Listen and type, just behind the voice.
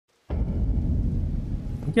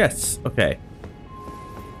Yes. Okay.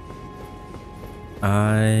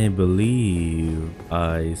 I believe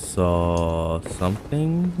I saw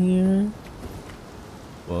something here.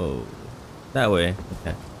 Whoa. That way.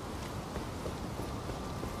 Okay.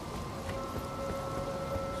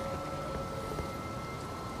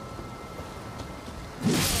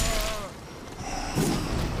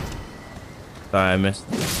 Sorry, I missed.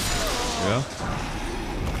 There we go.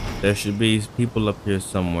 There should be people up here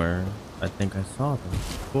somewhere. I think I saw them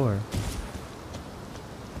before.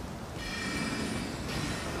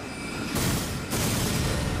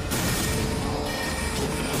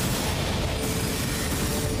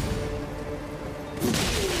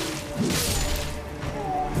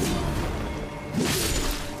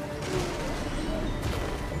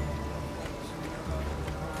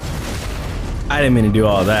 I didn't mean to do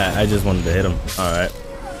all that. I just wanted to hit him. All right.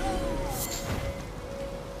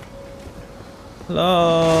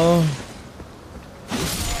 Hello.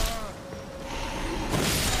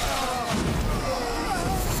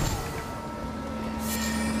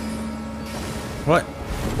 What?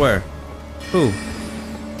 Where? Who?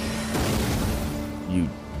 You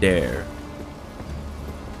dare.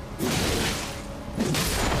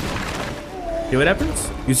 See what happens?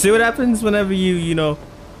 You see what happens whenever you know,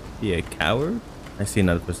 be a coward? I see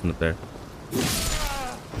another person up there.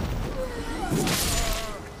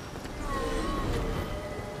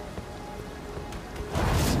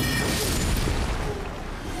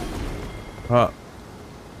 Huh.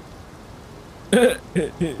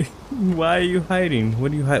 Why are you hiding?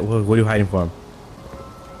 What are you hiding? What are you hiding from?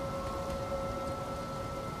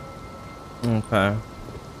 Okay.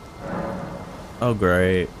 Oh,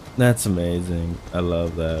 great. That's amazing. I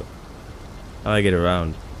love that. How do I get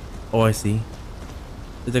around? Oh, I see.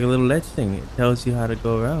 It's like a little ledge thing. It tells you how to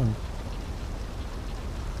go around.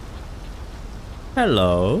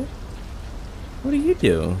 Hello. What do you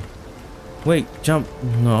do? Wait, jump.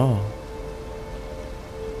 No.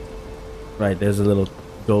 Right, there's a little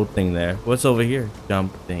gold thing there. What's over here?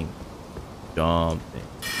 Jump thing. Jump thing.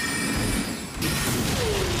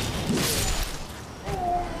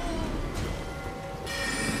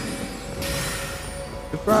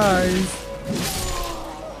 Surprise!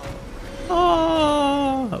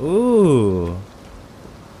 Oh, ooh.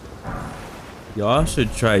 Y'all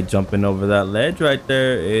should try jumping over that ledge right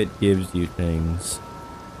there. It gives you things.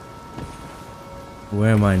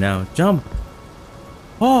 Where am I now? Jump!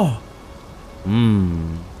 Oh!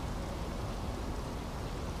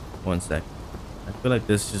 One sec. I feel like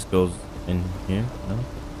this just goes in here. No?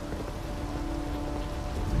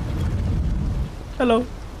 Hello.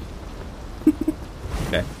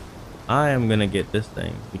 Okay. I am gonna get this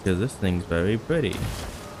thing because this thing's very pretty.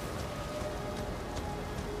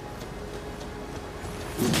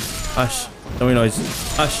 Hush. No noise.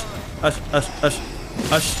 Hush. Hush. Hush. Hush.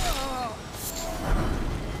 Hush.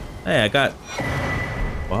 Hey, I got...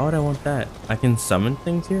 Why would I want that? I can summon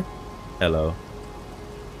things here? Hello.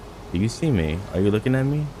 Do you see me? Are you looking at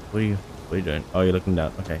me? What are you doing? Oh, you're looking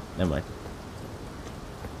down. Okay, never mind.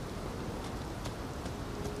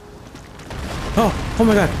 Oh, oh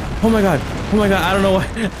my god. Oh my god. Oh my god. I don't know why.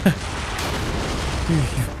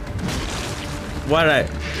 Why did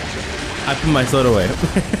I put my sword away.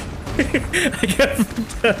 I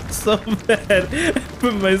got so bad. I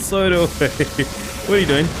put my sword away. What are you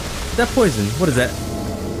doing? Is that poison? What is that?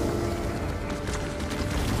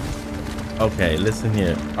 Okay, listen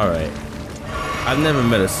here. Alright. I've never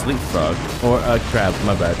met a sleep frog. Or a crab,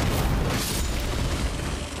 my bad.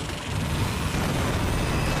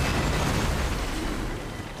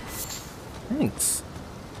 Thanks.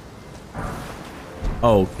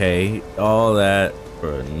 Okay, all that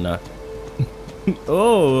for nothing.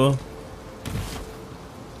 Oh.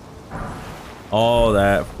 All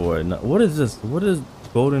that for nothing. What is this? What is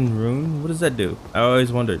golden rune? What does that do? I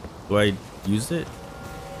always wondered. Do I use it?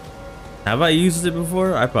 Have I used it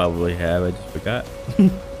before? I probably have. I just forgot.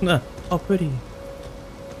 No. Oh, pretty.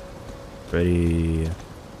 Pretty.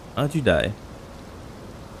 How'd you die?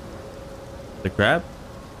 The crab?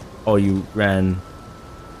 Oh, you ran.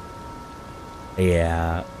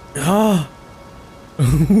 Yeah. Oh.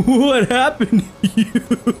 What happened to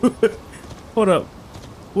you? Hold up.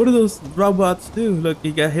 What do those robots do? Look,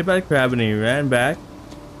 he got hit by a crab and he ran back.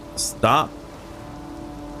 Stop.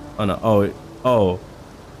 Oh no. Oh. Oh.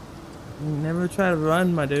 Never try to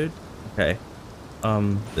run, my dude. Okay.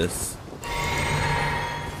 This.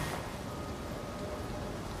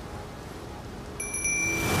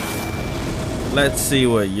 Let's see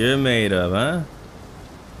what you're made of, huh?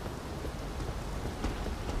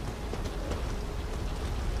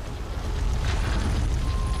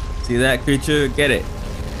 See that creature? Get it.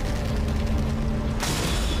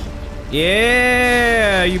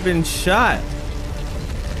 Yeah, you've been shot.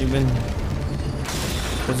 You've been...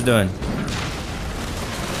 What's it doing?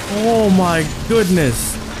 Oh my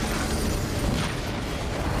goodness.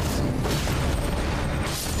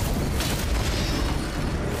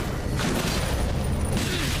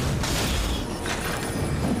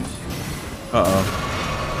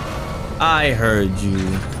 Uh-oh. I heard you.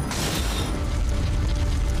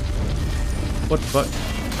 What the fuck?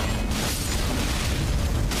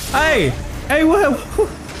 Hey! Hey, what?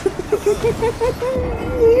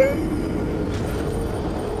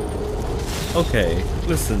 Okay,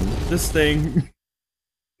 listen. This thing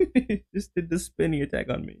just did the spinning attack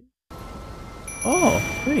on me. Oh,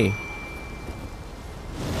 hey.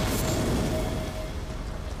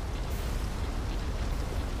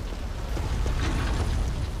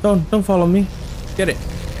 Don't follow me. Get it.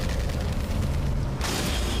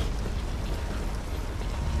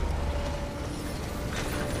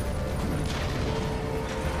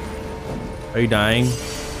 Are you dying?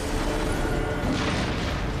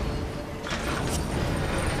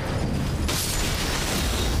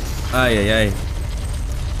 Ay, ay, ay.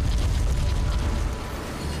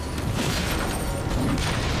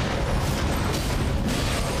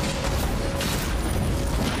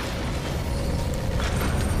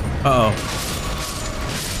 Uh-oh.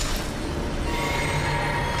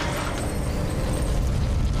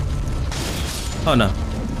 Oh no.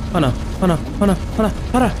 Oh no. Oh no. Oh no. Oh no.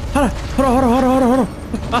 Hold on. Hold on. Hold on. Hold on. Hold on. Hold on.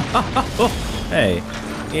 Oh. Hey.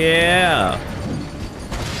 Yeah.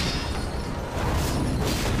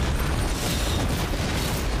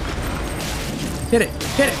 Get it.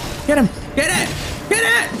 Get it. Get him. Get it. Get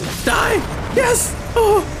it. Die. Yes.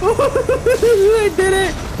 Oh. I did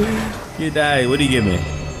it. You died. What do you give me?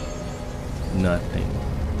 Nothing.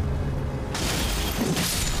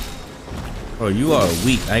 Oh, you are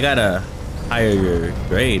weak. I gotta higher your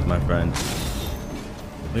grade, my friend.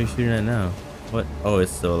 What are you shooting at now? What? Oh,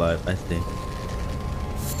 it's still alive. I see.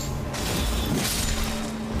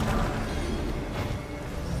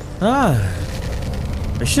 Ah.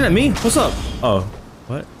 They're shooting at me? What's up? Oh.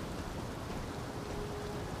 What?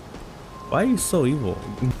 Why are you so evil?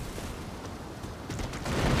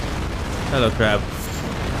 Hello, crab.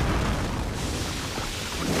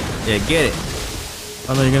 Yeah, get it.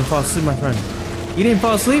 Oh no, you're gonna fall asleep, my friend. You didn't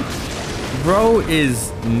fall asleep? Bro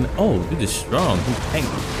is... Oh, dude is strong. He's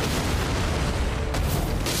tanky.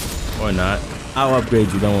 Or not. I'll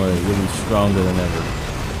upgrade you, don't worry. You'll be stronger than ever.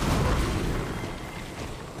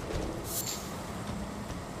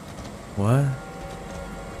 What?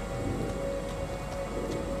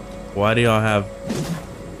 Why do y'all have...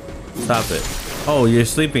 Stop it. Oh, you're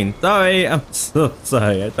sleeping. Sorry, I'm so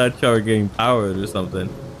sorry. I thought y'all were getting powered or something.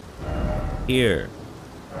 Here.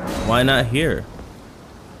 Why not here?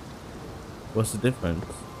 What's the difference?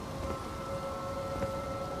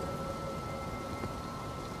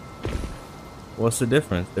 What's the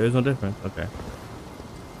difference? There is no difference. Okay.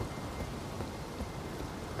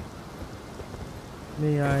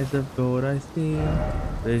 The eyes of gold I see.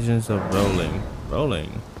 Visions of rolling.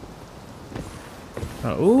 Rolling.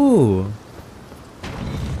 Oh, ooh.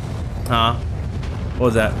 Huh? What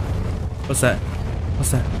was that? What's that?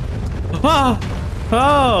 What's that? Ah!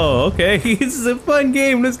 Oh, okay. This is a fun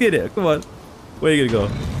game. Let's get it. Come on. Where are you gonna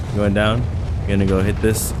go? Going down? You're gonna go hit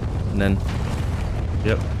this and then.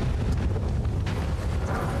 Yep.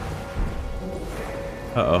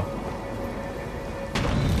 Uh-oh.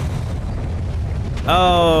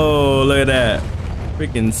 Oh, look at that.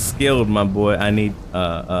 Freaking skilled, my boy. I need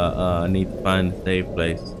to find a safe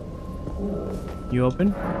place. You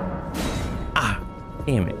open? Ah,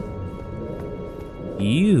 damn it.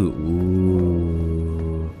 You. Ooh.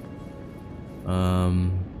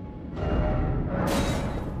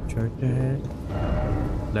 Church ahead.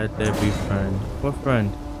 Let there be friend. What friend?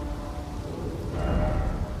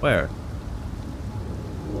 Where?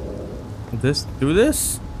 This? Do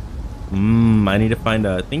this? I need to find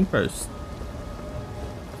a thing first.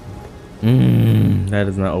 That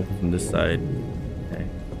is not open from this side. Okay.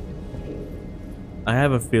 I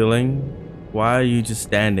have a feeling. Why are you just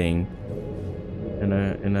standing in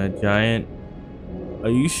a giant? Are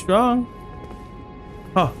you strong?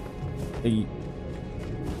 Huh.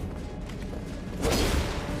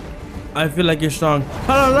 I feel like you're strong.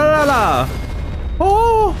 La la la la.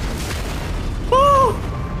 Oh. Oh.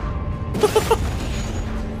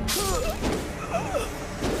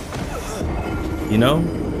 You know,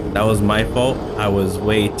 that was my fault. I was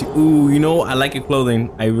way too... Ooh, you know, I like your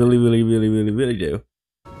clothing. I really, really, really, really, really do.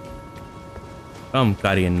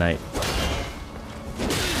 Guardian Knight.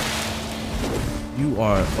 You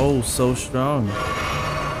are oh so strong.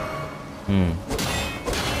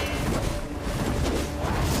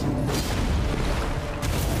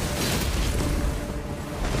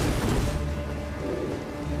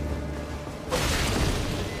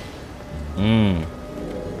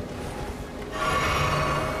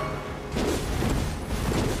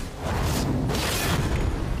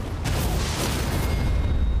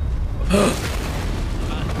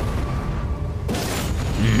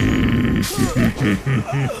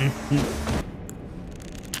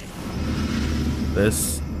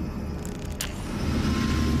 This.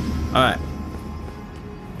 All right.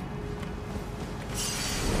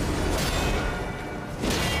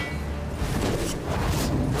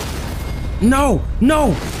 No,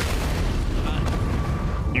 no.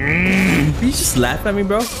 Did you just laugh at me,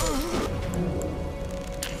 bro?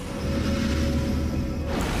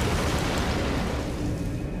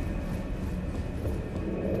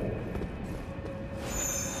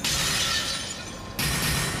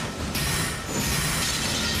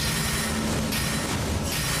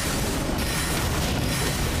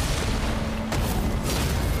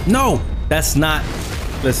 No, that's not.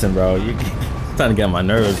 Listen, bro, you're starting to get on my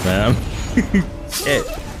nerves, man. Shit.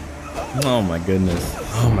 Oh my goodness.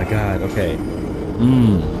 Oh my god. Okay.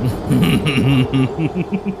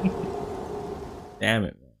 Damn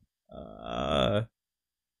it, man.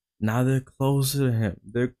 Now they're closer to him.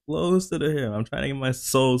 They're closer to him. I'm trying to get my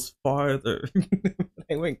souls farther.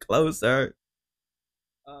 They went closer.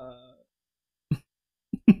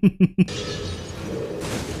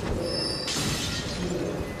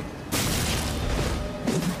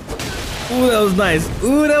 Ooh, that was nice.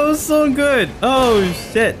 Ooh, that was so good. Oh,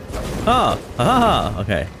 shit. Oh,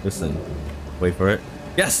 okay, listen. Wait for it.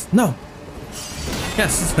 Yes, no.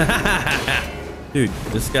 Yes. Dude,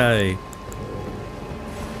 this guy.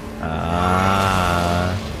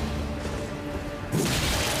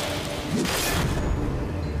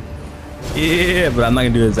 Yeah, but I'm not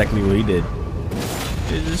gonna do exactly what he did.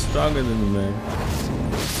 He's just stronger than me, man.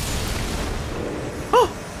 Oh!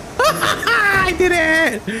 I did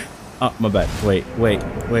it! Oh, my bad. Wait.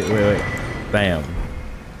 Bam.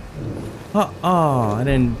 Oh, I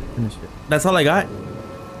didn't finish it. That's all I got?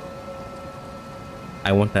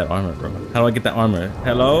 I want that armor, bro. How do I get that armor?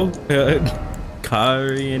 Hello?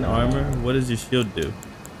 Karian armor? What does your shield do?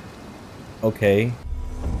 Okay.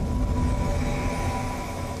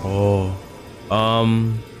 Oh.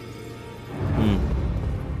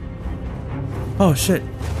 Oh, shit.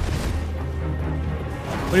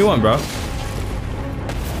 What do you want, bro?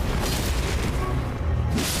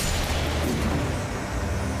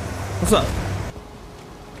 What's up?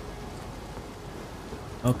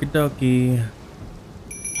 Okie dokie.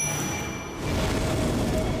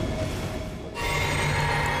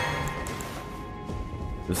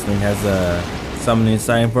 This thing has a summoning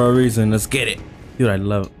sign for a reason. Let's get it. Dude, I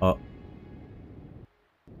love. Oh.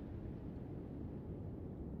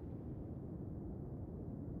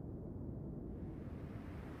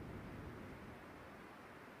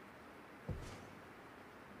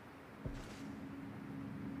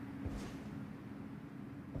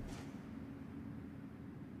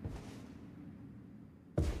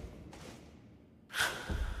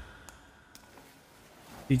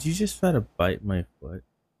 Did you just try to bite my foot?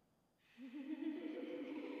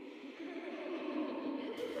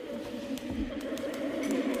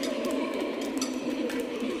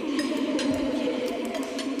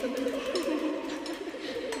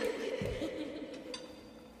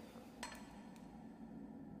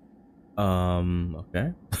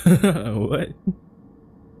 Okay. What?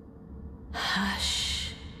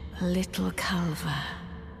 Hush, little Calva.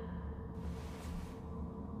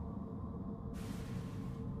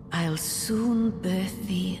 I'll soon birth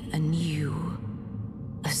thee anew,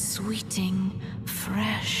 a sweeting,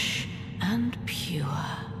 fresh and pure.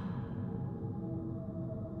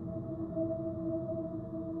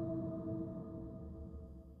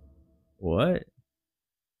 What?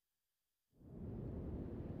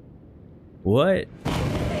 What?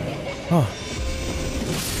 Oh.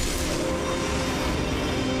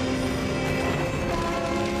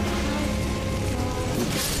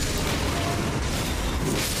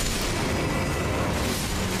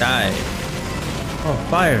 Die. Oh,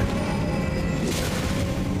 fire.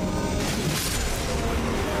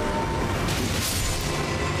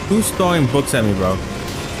 Who's throwing books at me, bro?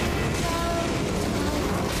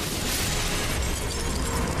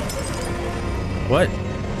 What?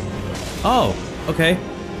 Oh, okay.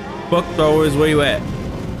 Book throwers, where you at?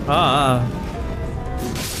 Ah.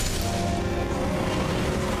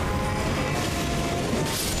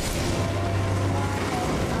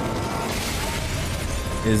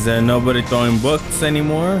 Is there nobody throwing books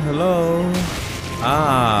anymore? Hello?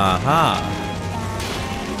 Ah,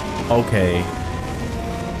 okay.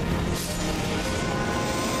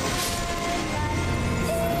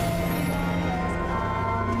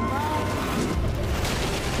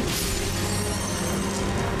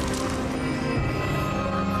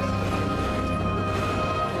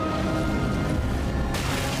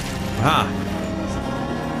 Ah.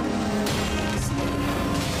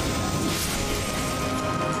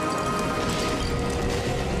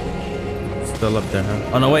 fell up there,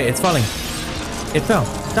 huh? Oh no, wait, it's falling. It fell.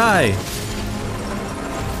 Die.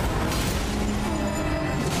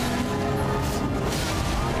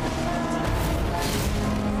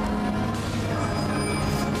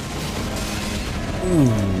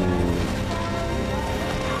 Ooh.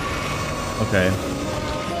 Okay.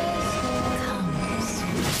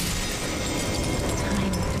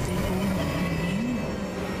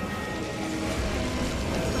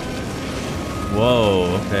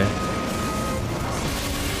 Whoa, okay.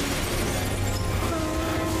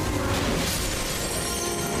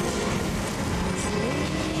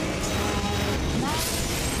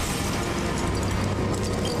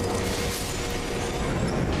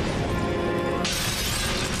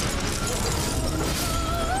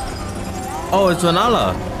 Oh, it's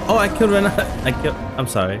Rennala. Oh, I killed Rennala. I'm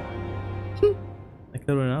sorry. I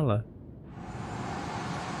killed Rennala.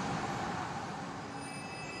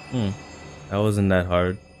 That wasn't that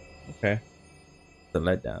hard. Okay. It's a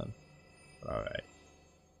letdown. Alright.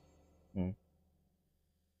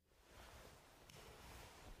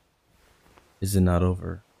 Is it not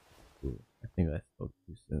over? Ooh, I think I spoke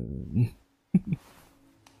too soon.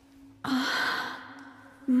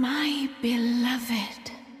 My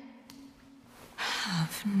beloved,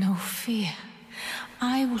 have no fear.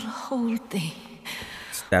 I will hold thee.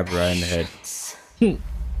 Stab her right in the head.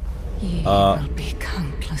 Ye will be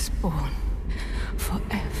countless born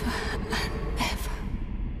forever and ever.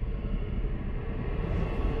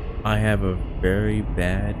 I have a very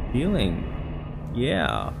bad feeling.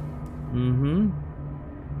 Yeah.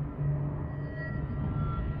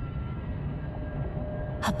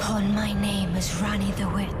 Upon my name as Rani the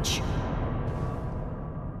Witch.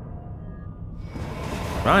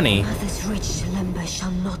 Rani? Mother's rich slumber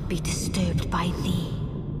shall not be disturbed by thee.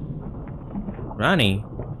 Rani?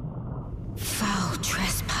 Foul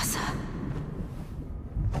trespasser.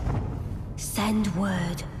 Send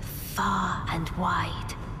word far and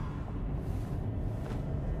wide.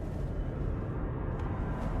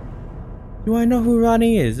 Do I know who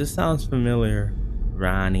Rani is? This sounds familiar.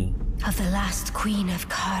 Rani. Of the last queen of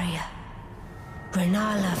Caria.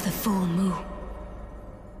 Rennala of the full moon.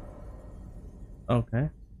 Okay.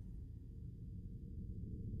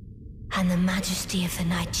 And the majesty of the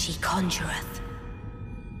night she conjureth.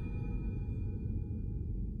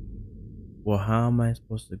 Well, how am I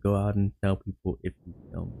supposed to go out and tell people if you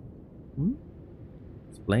kill me?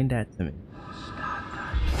 Explain that to me.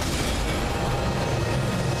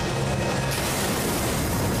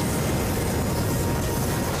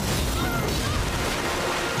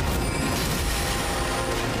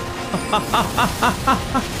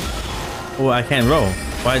 Oh, I can't roll.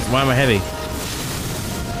 Why am I heavy?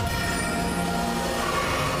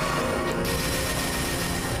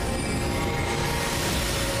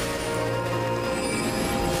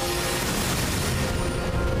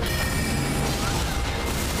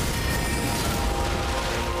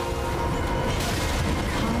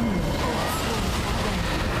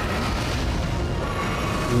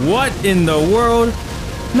 What in the world?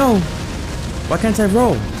 No. Why can't I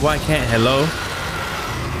roll? Why can't? Hello?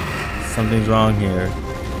 Something's wrong here.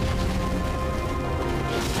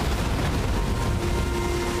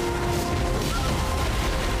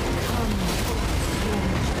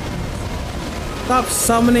 Stop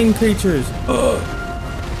summoning creatures.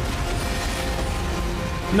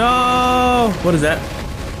 No. What is that?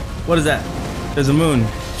 What is that? There's a moon.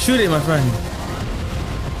 Shoot it, my friend.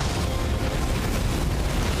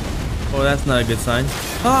 Oh, that's not a good sign.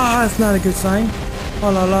 Ah, that's not a good sign. Ha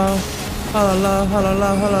la la. Ha la la, ha la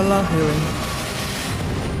la, ha la la. Healing.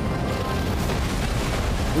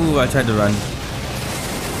 Ooh, I tried to run.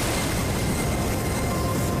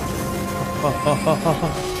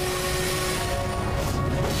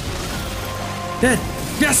 Dead!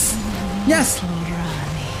 Yes! Yes!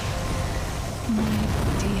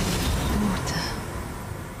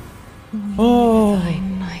 Oh!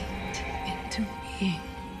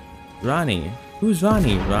 Rani. Who's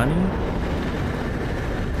Rani? Rani?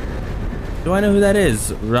 Do I know who that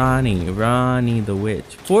is? Rani. Rani the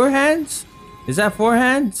Witch. 4 hands? Is that 4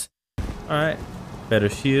 hands? Alright. Better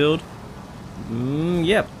shield.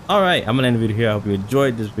 Yep. Alright. I'm gonna end the video here. I hope you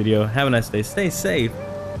enjoyed this video. Have a nice day. Stay safe.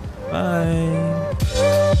 Bye.